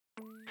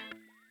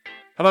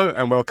Hello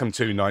and welcome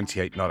to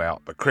 98 Not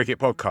Out, the cricket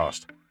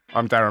podcast.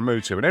 I'm Darren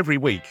Mutu, and every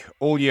week,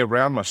 all year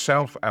round,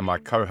 myself and my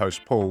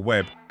co-host Paul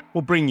Webb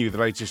will bring you the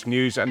latest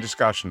news and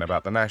discussion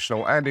about the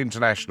national and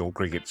international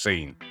cricket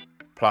scene.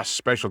 Plus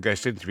special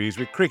guest interviews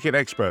with cricket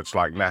experts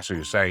like Nasser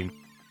Hussain,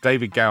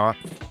 David Gower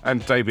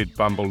and David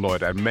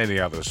Bumble-Lloyd and many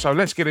others. So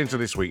let's get into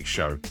this week's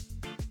show.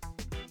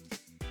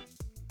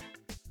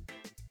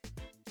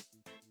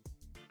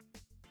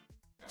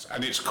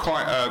 And it's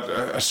quite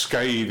a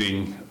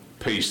scathing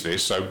piece,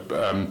 this, so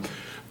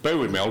bear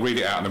with me, I'll read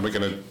it out and then we're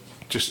going to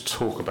just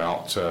talk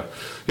about so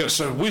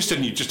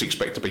Wisden you just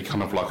expect to be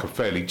kind of like a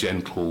fairly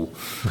gentle,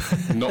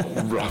 not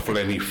ruffle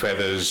any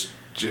feathers,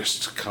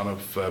 just kind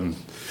of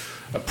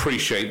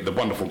appreciate the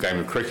wonderful game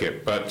of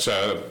cricket. But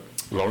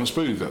Lawrence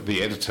Booth,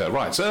 the editor,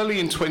 writes, early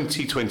in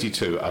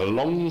 2022 a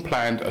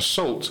long-planned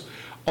assault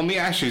on the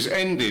Ashes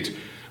ended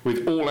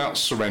with all-out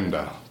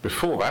surrender.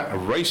 Before that, a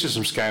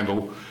racism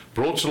scandal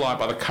brought to light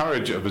by the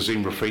courage of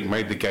Azeem Rafiq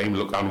made the game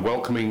look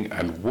unwelcoming,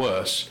 and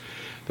worse,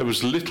 there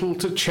was little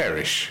to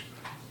cherish.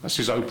 That's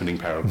his opening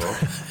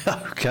paragraph.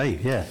 Okay,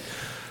 yeah.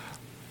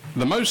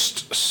 The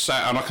most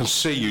and I can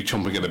see you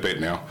chomping at the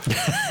bit now.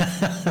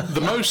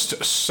 The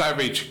most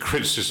savage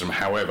criticism,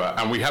 however,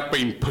 and we have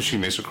been pushing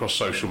this across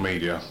social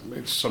media,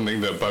 it's something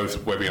that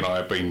both Webby and I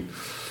have been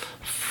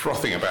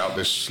frothing about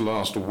this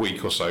last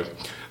week or so.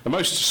 The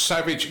most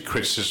savage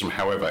criticism,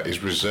 however,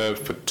 is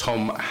reserved for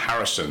Tom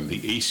Harrison, the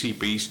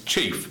ECB's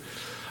chief,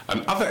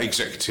 and other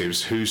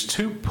executives whose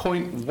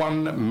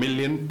 £2.1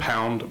 million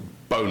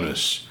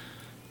bonus,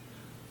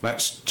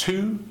 that's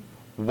 2,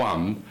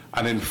 1,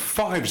 and then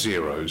 5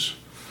 zeros,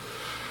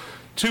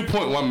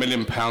 £2.1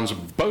 million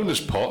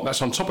bonus pot,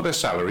 that's on top of their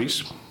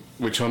salaries,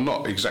 which are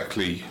not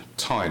exactly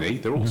tiny,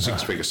 they're all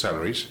six-figure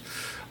salaries.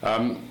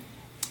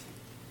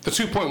 The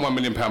 £2.1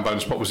 million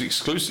bonus pot was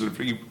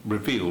exclusively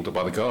revealed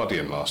by The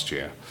Guardian last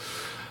year.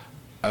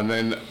 And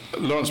then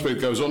Lawrence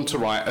Booth goes on to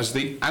write, as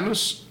the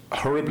annus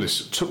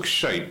horribilis took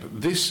shape,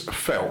 this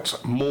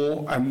felt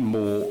more and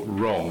more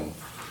wrong.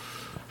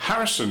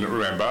 Harrison,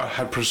 remember,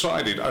 had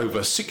presided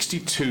over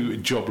 62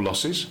 job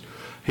losses.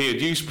 He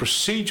had used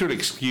procedural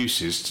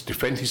excuses to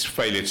defend his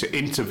failure to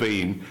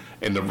intervene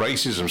in the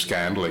racism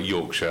scandal at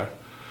Yorkshire.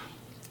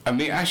 And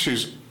the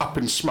Ashes up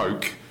in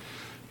smoke,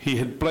 he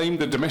had blamed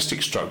the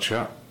domestic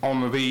structure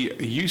on the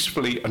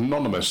usefully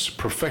anonymous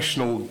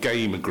professional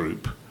game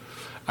group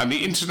and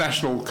the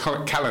international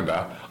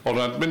calendar on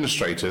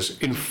administrators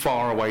in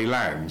faraway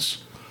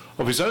lands.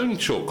 Of his own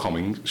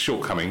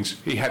shortcomings,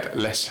 he had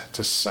less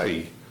to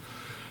say.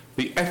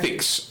 The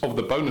ethics of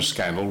the bonus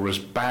scandal were as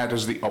bad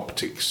as the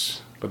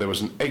optics, but there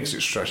was an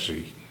exit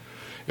strategy.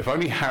 If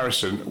only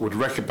Harrison would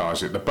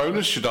recognise it, the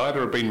bonus should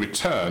either have been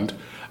returned,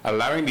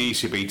 allowing the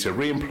ECB to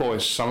re-employ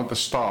some of the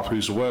staff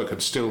whose work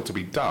had still to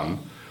be done,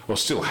 or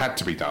still had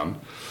to be done,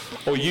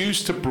 or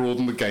used to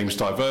broaden the game's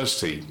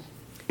diversity.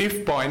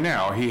 If by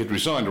now he had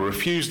resigned or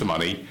refused the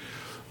money,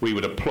 we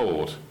would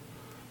applaud.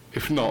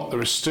 If not,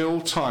 there is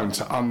still time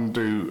to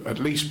undo at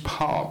least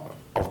part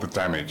of the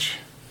damage.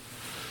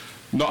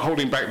 Not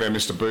holding back there,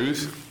 Mr.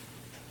 Booth,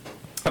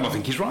 and I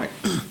think he's right.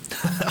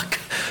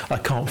 I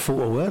can't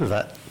fault a word of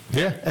that.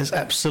 Yeah, that's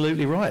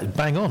absolutely right.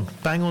 Bang on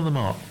the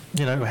mark.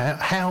 You know,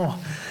 how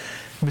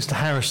Mr.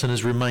 Harrison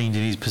has remained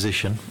in his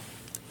position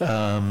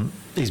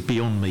is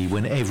beyond me,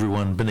 when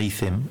everyone beneath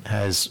him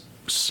has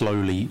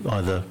slowly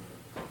either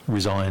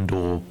resigned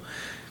or...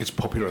 It's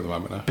popular at the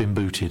moment, though. ...been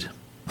booted.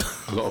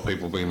 A lot of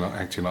people have been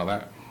acting like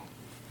that.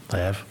 They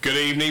have. Good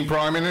evening,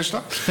 Prime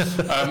Minister.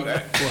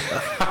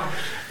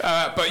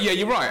 But yeah,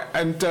 you're right.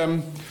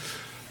 And,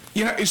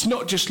 it's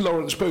not just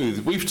Lawrence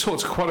Booth. We've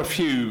talked to quite a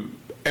few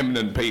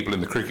eminent people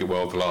in the cricket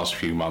world the last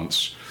few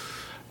months,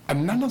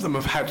 and none of them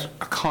have had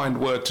a kind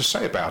word to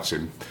say about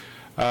him.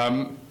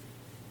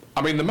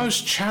 The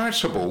most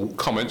charitable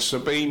comments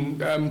have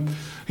been,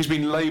 he's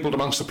been labelled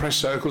amongst the press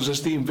circles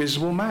as the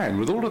invisible man.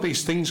 With all of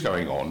these things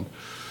going on,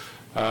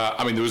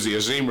 there was the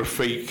Azeem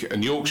Rafiq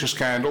and Yorkshire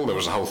scandal, there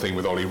was a whole thing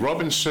with Ollie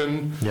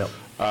Robinson, yep.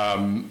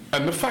 And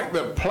the fact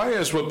that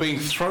players were being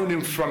thrown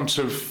in front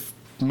of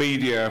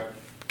media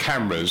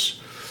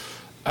cameras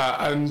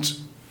and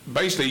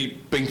basically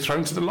being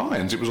thrown to the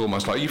lions. It was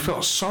almost like you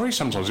felt sorry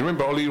sometimes. I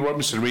remember Ollie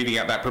Robinson reading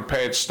out that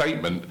prepared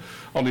statement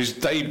on his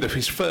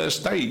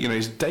first day,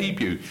 his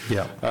debut,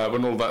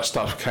 when all that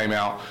stuff came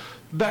out.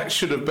 That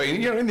should have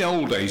been, in the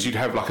old days, you'd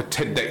have like a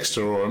Ted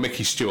Dexter or a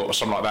Mickey Stewart or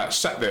something like that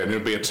sat there, and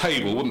there'd be a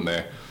table, wouldn't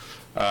there?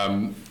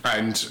 And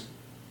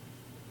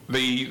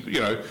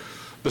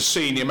the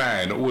senior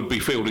man would be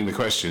fielding the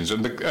questions,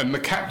 and the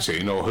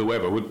captain or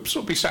whoever would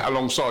sort of be sat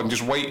alongside and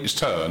just wait his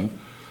turn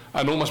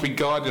and almost be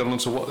guided on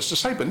to what to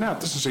say. But now it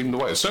doesn't seem the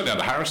way. It's certainly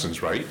under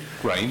Harrison's reign.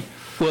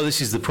 Well,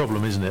 this is the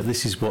problem, isn't it?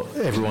 This is what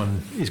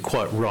everyone is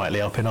quite rightly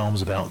up in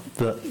arms about,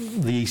 that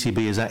the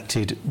ECB has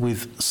acted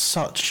with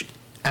such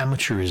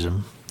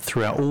amateurism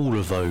throughout all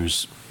of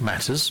those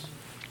matters,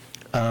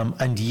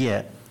 and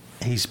yet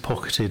he's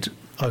pocketed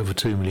over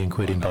 £2 million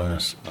in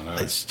bonus. I know.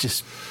 It's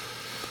just,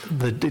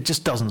 it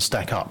just doesn't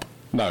stack up.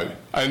 No,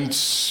 and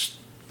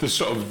the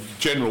sort of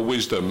general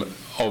wisdom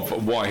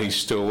of why he's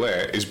still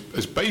there is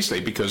basically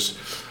because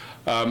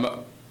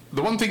the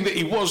one thing that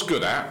he was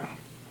good at,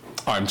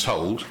 I'm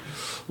told,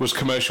 was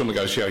commercial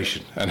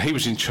negotiation, and he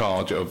was in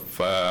charge of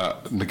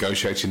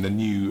negotiating the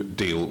new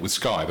deal with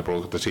Sky, the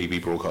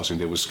TV broadcasting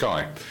deal with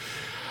Sky.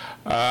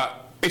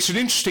 It's an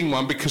interesting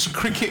one because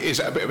cricket is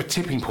at a bit of a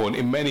tipping point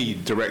in many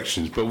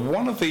directions, but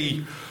one of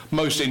the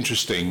most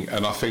interesting,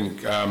 and I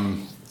think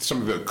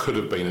something that could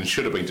have been and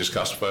should have been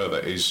discussed further,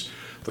 is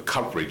the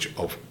coverage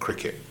of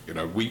cricket. You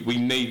know, we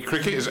need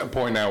cricket is at a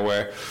point now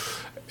where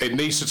it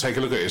needs to take a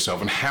look at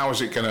itself and how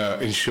is it going to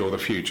ensure the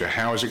future?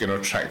 How is it going to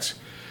attract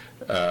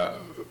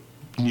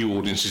new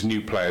audiences,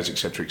 new players,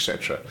 etc.,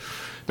 etc.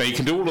 Now you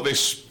can do all of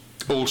this,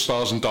 All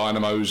Stars and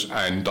Dynamos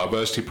and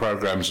diversity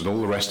programs and all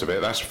the rest of it.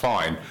 That's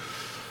fine.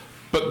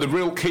 But the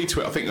real key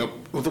to it, I think,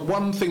 the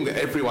one thing that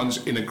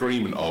everyone's in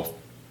agreement of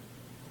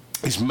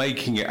is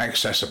making it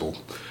accessible.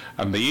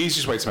 And the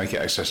easiest way to make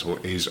it accessible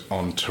is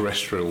on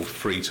terrestrial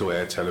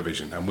free-to-air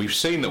television. And we've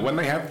seen that when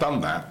they have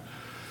done that,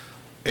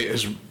 it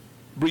has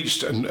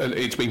reached and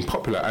it's been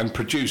popular and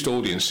produced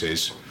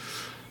audiences.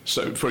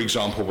 So, for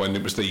example, when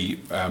it was the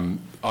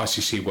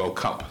ICC World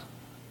Cup,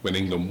 when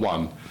England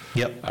won,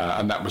 yep.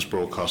 And that was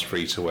broadcast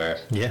free-to-air.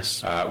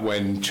 Yes.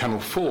 When Channel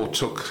 4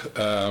 took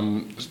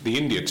the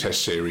India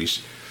Test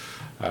Series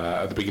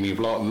at the beginning of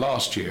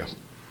last year,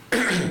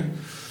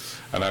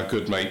 and our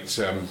good mate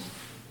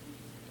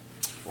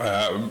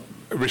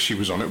Rishi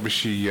was on it.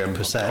 Rishi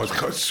Persad. I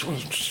was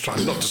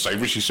trying not to say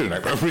Rishi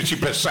Sunak, but Rishi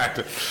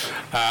Persad,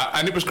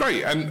 and it was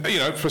great. And you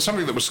know, for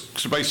something that was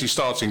basically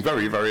starting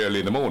very, very early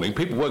in the morning,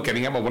 people were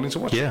getting up and wanting to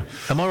watch it. Yeah.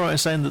 Am I right in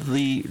saying that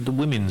the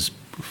women's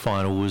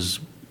final was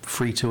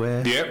free to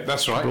air? Yeah,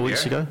 that's right. A couple of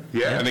weeks ago.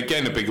 Yeah, and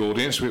again a big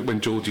audience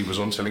when Georgie was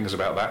on telling us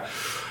about that.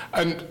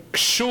 And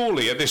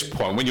surely at this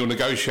point, when you're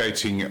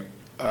negotiating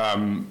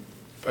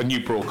a new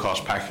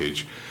broadcast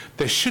package,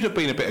 there should have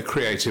been a bit of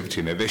creativity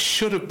in there. There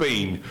should have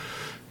been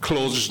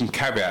clauses and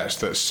caveats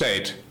that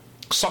said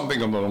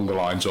something along the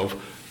lines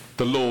of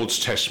the Lord's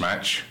Test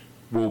match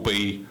will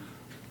be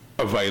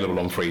available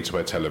on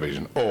free-to-air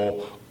television,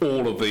 or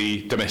all of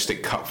the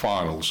domestic cup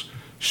finals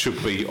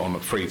should be on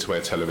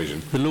free-to-air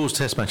television. The Lord's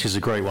Test match is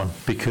a great one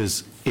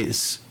because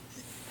it's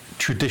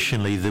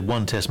traditionally the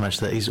one Test match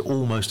that is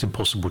almost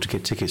impossible to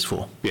get tickets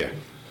for. Yeah.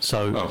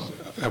 So,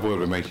 have a word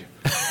with me.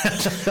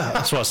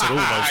 That's why I said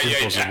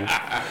almost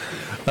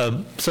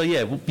impossible. So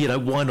yeah, you know,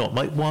 why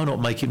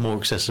not make it more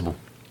accessible?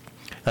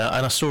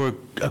 And I saw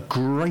a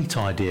great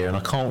idea, and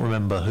I can't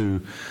remember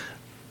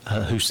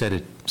who said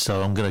it,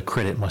 so I'm going to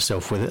credit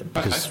myself with it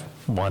because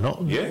why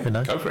not? Yeah, you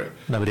know? Go for it.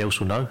 Nobody else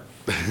will know.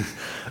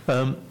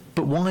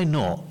 But why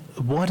not?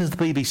 Why does the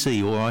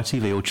BBC or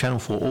ITV or Channel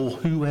 4 or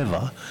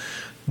whoever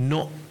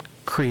not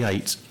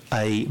create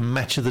a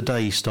match of the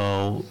day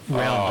style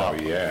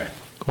roundup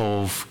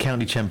of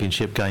county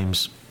championship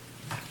games?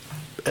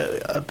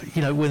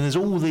 You know, when there's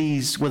all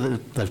these, whether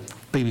the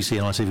BBC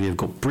and ITV have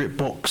got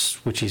BritBox,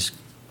 which is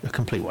a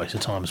complete waste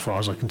of time as far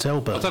as I can tell.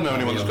 But I don't know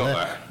anyone who's got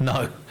that.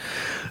 No.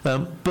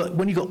 But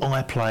when you've got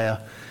iPlayer,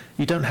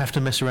 you don't have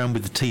to mess around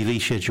with the TV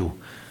schedule.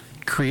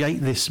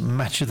 Create this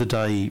match of the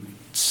day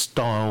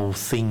style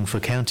thing for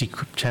county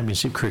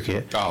championship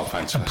cricket. Oh,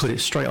 fantastic. And put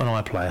it straight on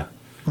iPlayer.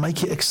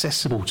 Make it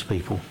accessible to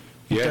people.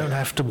 You Yeah. don't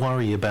have to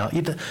worry about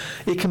it.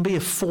 It can be a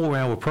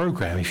 4-hour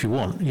programme if you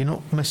want. You're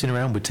not messing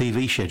around with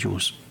TV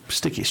schedules.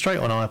 Stick it straight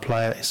on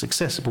iPlayer. It's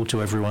accessible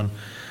to everyone,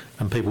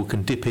 and people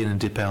can dip in and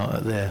dip out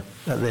at their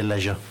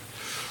leisure.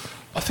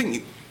 I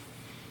think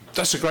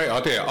that's a great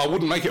idea. I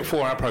wouldn't make it a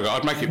 4-hour programme.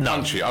 I'd make it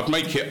punchy. I'd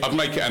make it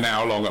an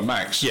hour long at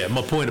max. Yeah,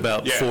 my point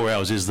about 4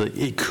 hours is that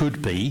it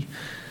could be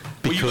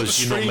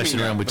because you're not messing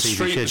around with TV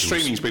schedules.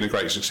 Streaming's been a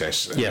great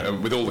success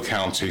with all the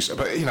counties.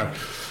 But, you know,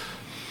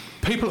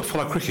 people that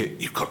follow cricket,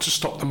 you've got to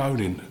stop the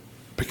moaning,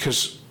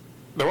 because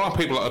there are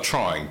people that are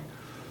trying.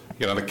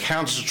 You know, the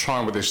counties are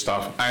trying with this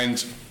stuff,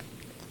 and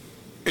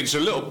it's been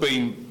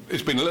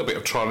a little bit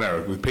of trial and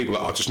error with people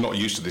that are just not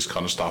used to this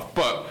kind of stuff.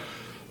 But,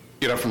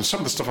 you know, from some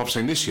of the stuff I've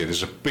seen this year,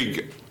 there's a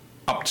big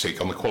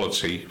uptick on the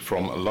quality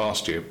from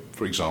last year,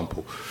 for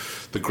example.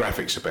 The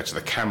graphics are better,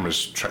 the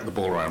cameras track the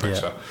ball around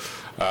better.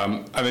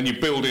 And then you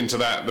build into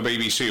that the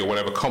BBC or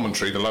whatever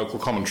commentary, the local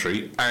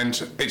commentary,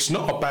 and it's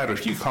not a bad,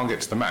 if you can't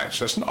get to the match,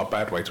 that's not a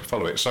bad way to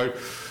follow it. So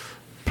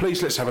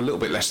please, let's have a little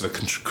bit less of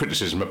the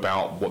criticism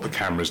about what the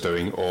camera's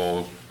doing,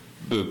 or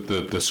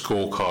the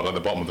scorecard at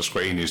the bottom of the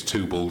screen is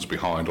 2 balls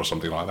behind or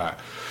something like that.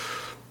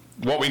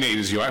 What we need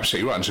is, you're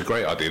absolutely right, it's a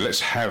great idea. Let's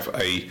have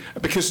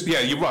because, yeah,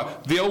 you're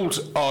right. The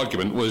old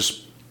argument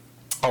was,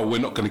 we're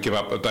not going to give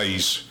up a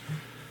day's...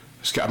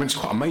 I mean, it's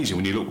quite amazing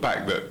when you look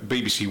back that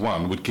BBC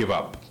One would give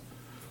up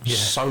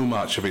so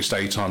much of its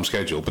daytime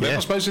schedule. But then I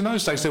suppose in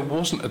those days there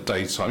wasn't a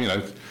daytime, you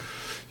know.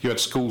 You had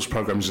schools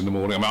programmes in the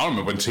morning. I mean, I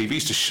remember when TV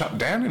used to shut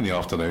down in the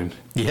afternoon.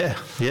 Yeah,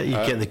 you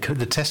get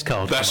the test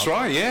card. That's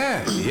right,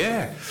 yeah.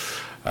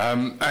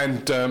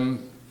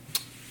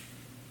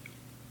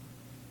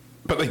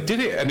 But they did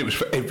it, and it was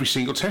for every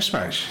single test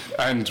match.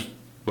 And,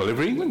 well,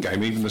 every England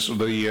game, even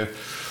the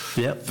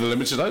Yep. the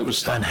limited over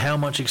stuff. And how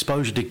much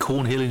exposure did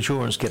Cornhill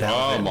Insurance get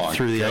out of it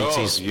through the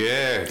 80s?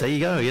 Yeah. There you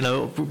go. You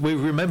know, we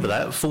remember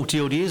that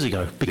 40-odd years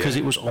ago because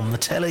it was on the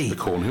telly. The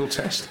Cornhill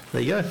Test.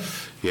 There you go.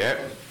 Yeah.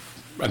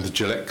 And the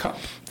Gillette Cup.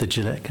 The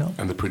Gillette Cup.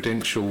 And the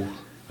Prudential...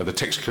 the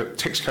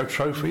Texaco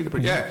Trophy.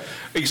 Yeah,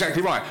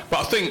 exactly right. But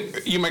I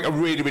think you make a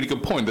really, really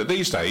good point that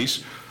these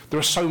days there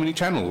are so many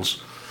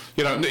channels.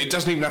 You know, it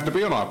doesn't even have to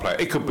be on iPlayer.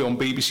 It could be on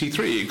BBC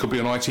Three. It could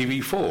be on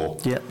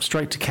ITV4. Yeah,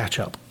 straight to catch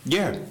up.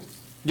 Yeah,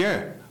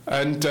 yeah.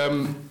 And,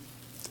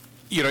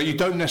 you know, you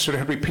don't necessarily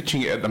have to be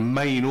pitching it at the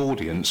main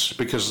audience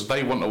because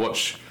they want to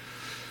watch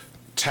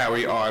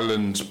Towie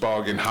Island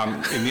Bargain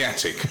Hunt in the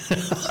attic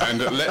and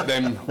let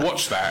them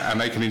watch that and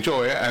they can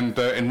enjoy it and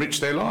enrich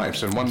their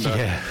lives and wonder...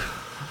 Yeah.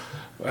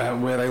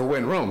 Where they all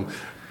went wrong.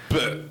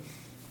 But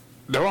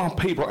there are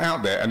people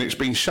out there, and it's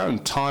been shown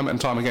time and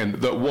time again,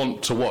 that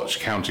want to watch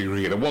county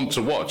cricket, that want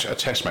to watch a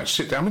test match,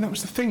 sit down. I mean, that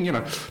was the thing, you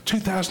know,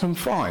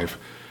 2005,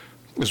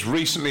 as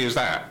recently as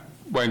that,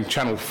 when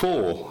Channel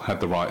 4 had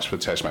the rights for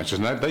test matches,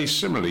 and they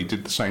similarly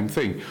did the same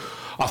thing.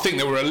 I think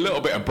there were a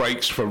little bit of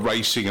breaks for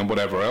racing and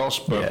whatever else,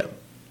 but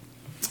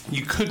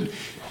you couldn't,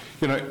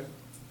 you know...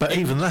 But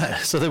even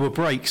that, so there were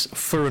breaks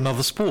for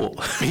another sport.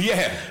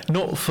 Yeah.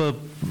 Not for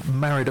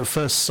Married at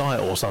First Sight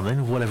or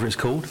something, whatever it's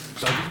called.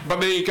 But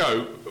there you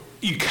go.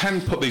 You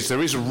can put these, there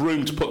is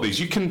room to put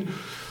these. You can,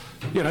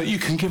 you know, you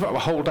can give up a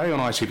whole day on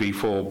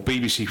ITV4,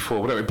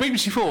 BBC4, whatever.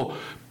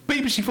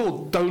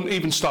 BBC4 don't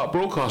even start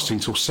broadcasting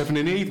till 7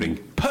 in the evening.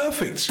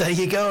 Perfect. There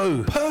you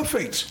go.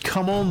 Perfect.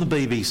 Come on, the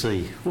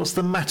BBC. What's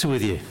the matter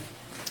with you?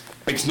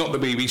 It's not the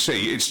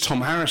BBC, it's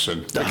Tom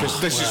Harrison, because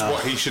this is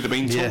what he should have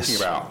been talking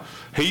about.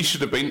 He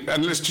should have been,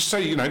 and let's just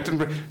say, you know,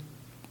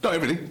 not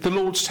everything, the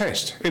Lord's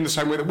Test, in the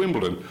same way that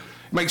Wimbledon.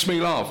 It makes me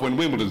laugh when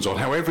Wimbledon's on,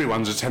 how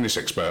everyone's a tennis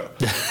expert.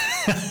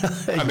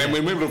 And then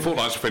when Wimbledon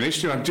fortnight's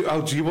finished, you know,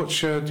 do you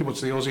watch the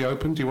Aussie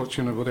Open? Do you watch,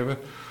 you know, whatever?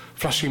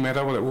 Flushing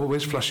Meadow? Well,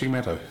 where's Flushing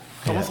Meadow?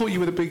 Oh, I thought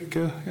you were the big,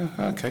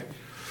 okay.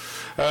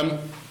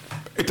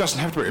 It doesn't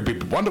have to be, it'd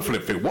be wonderful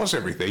if it was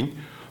everything,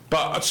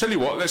 but I'll tell you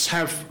what, let's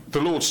have the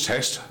Lord's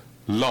Test,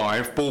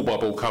 live,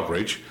 ball-by-ball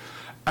coverage,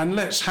 and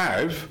let's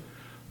have,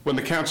 when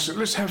the counts,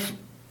 let's have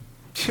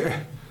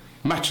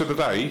match of the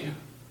day,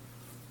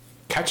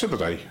 catch of the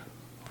day,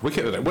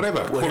 wicket of the day, whatever,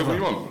 call it what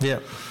you want. Yeah.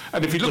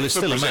 And if you're looking it's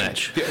still a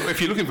match.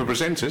 If you're looking for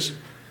presenters,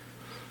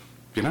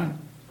 you know,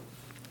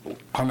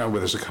 I know where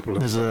there's a couple of...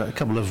 There's a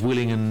couple of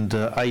willing and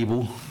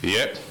able.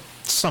 Yep.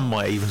 Some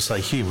might even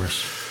say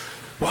humorous.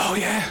 Well,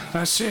 yeah,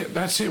 that's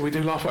it. We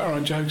do laugh at our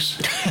own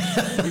jokes.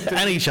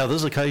 And each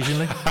other's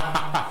occasionally.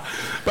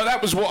 But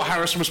that was what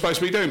Harrison was supposed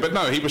to be doing. But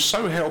no, he was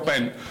so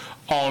hell-bent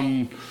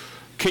on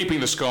keeping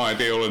the Sky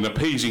deal and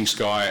appeasing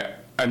Sky,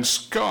 and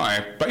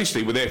Sky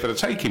basically were there for the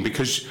taking,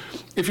 because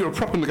if you're a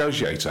proper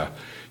negotiator,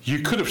 you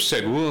could have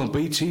said, well,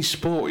 BT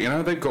Sport, you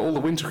know, they've got all the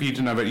winter, you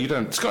didn't have it, you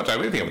don't, Sky don't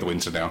have anything over the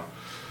winter now.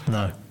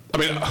 No. I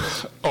mean,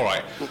 all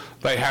right,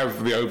 they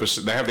have the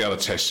other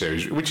Test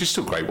series, which is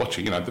still great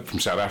watching, you know, from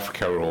South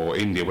Africa or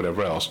India,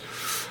 whatever else.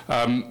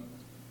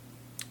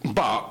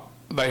 But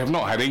they have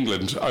not had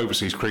England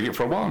overseas cricket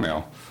for a while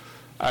now.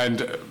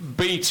 And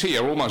BT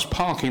are almost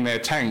parking their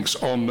tanks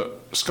on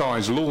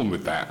Sky's lawn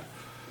with that.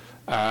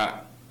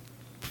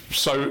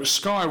 So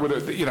Sky would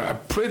have, you know, a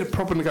pretty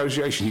proper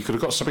negotiation, you could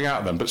have got something out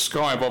of them, but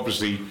Sky have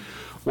obviously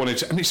wanted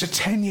to, and it's a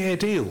 10-year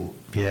deal.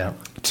 Yeah.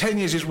 10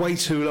 years is way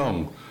too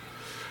long.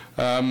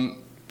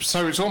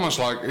 So it's almost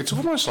like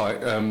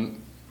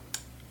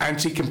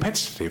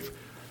anti-competitive.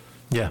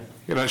 Yeah.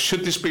 You know,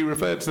 should this be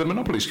referred to the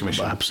Monopolies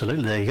Commission? Well,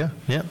 absolutely, there you go.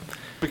 Yeah.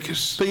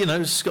 Because... But, you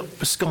know,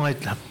 Sky,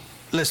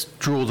 let's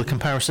draw the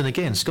comparison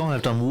again. Sky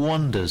have done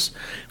wonders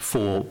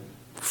for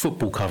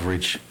football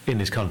coverage in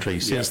this country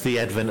since the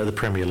advent of the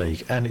Premier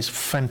League, and it's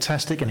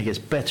fantastic, and it gets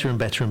better and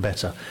better and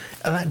better.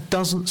 And that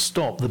doesn't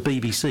stop the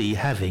BBC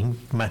having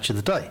Match of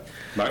the Day.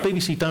 No.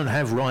 BBC don't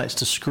have rights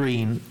to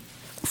screen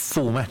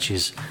full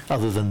matches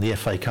other than the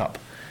FA Cup.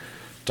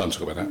 Don't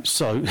talk about that.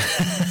 So,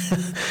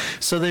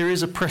 so there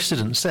is a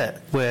precedent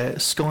set where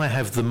Sky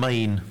have the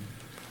main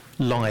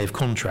live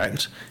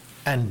contract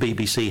and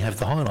BBC have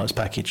the highlights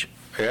package.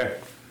 Yeah.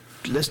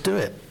 Let's do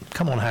it.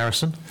 Come on,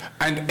 Harrison.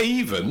 And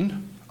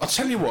even, I'll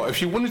tell you what, if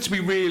you wanted to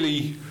be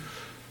really,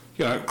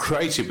 you know,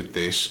 creative with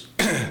this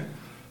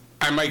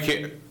and make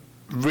it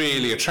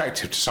really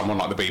attractive to someone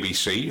like the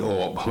BBC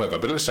or whoever,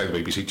 but let's say the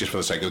BBC just for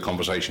the sake of the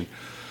conversation,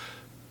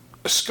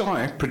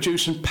 Sky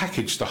produce and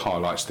package the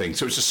highlights thing,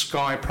 so it's a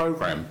Sky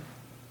programme,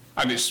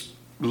 and it's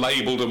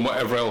labelled and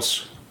whatever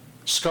else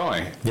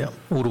Sky. Yeah,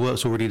 all the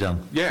work's already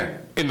done. Yeah,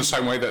 in the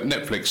same way that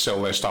Netflix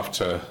sell their stuff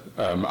to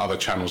other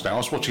channels now. I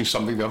was watching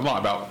something the other night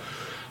about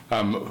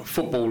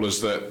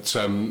footballers that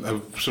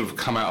have sort of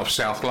come out of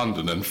South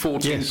London, and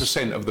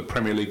 14% of the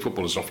Premier League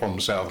footballers are from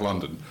South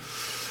London.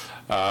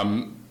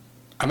 And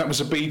that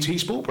was a BT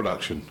Sport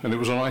production, and it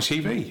was on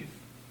ITV.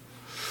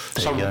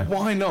 So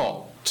why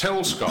not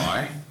tell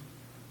Sky...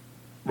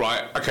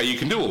 Right, okay, you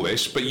can do all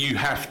this, but you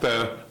have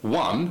to,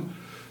 one,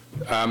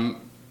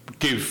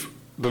 give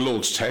the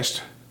Lord's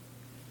Test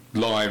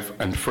live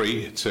and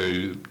free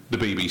to the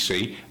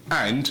BBC,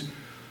 and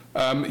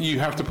you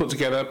have to put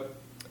together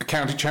a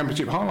county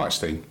championship highlights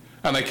thing,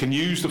 and they can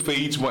use the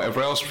feeds and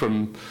whatever else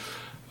from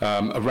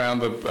around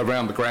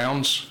the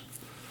grounds.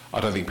 I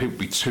don't think people will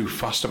be too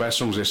fussed about it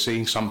as long as they're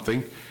seeing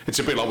something. It's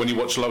a bit like when you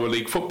watch lower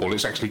league football.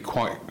 It's actually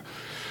quite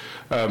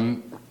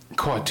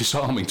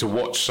disarming to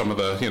watch some of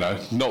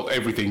the, not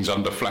everything's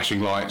under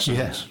flashing lights.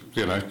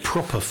 And,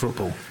 proper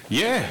football.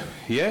 Yeah.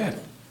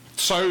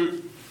 So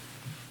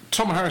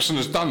Tom Harrison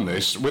has done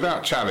this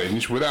without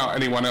challenge, without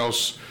anyone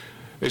else.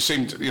 It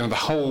seemed, the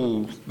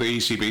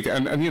ECB,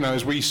 and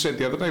as we said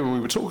the other day when we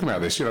were talking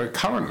about this,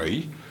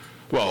 currently,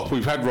 well,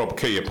 we've had Rob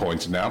Key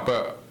appointed now,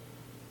 but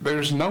there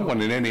is no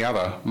one in any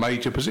other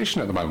major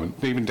position at the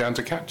moment, even down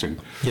to captain.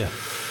 Yeah.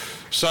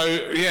 So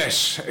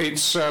yes,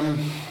 it's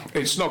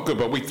not good,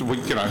 but we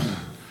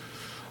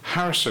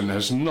Harrison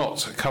has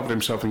not covered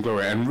himself in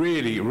glory, and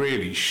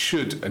really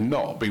should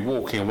not be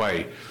walking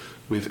away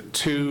with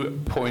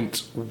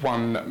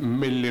 £2.1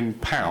 million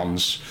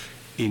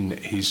in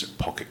his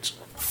pocket.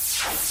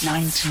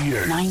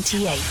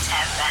 98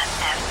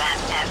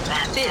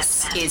 FM.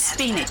 This is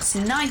Phoenix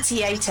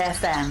 98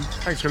 FM.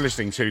 Thanks for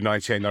listening to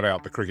 98 Not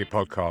Out, the cricket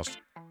podcast.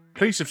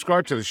 Please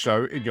subscribe to the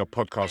show in your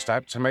podcast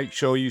app to make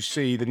sure you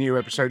see the new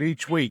episode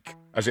each week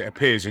as it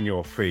appears in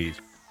your feed.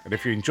 And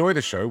if you enjoy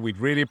the show, we'd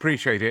really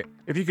appreciate it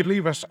if you could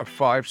leave us a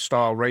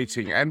 5-star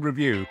rating and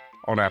review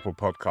on Apple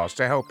Podcasts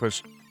to help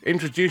us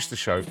introduce the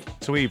show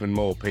to even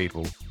more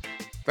people.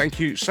 Thank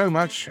you so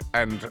much,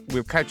 and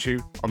we'll catch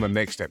you on the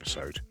next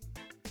episode.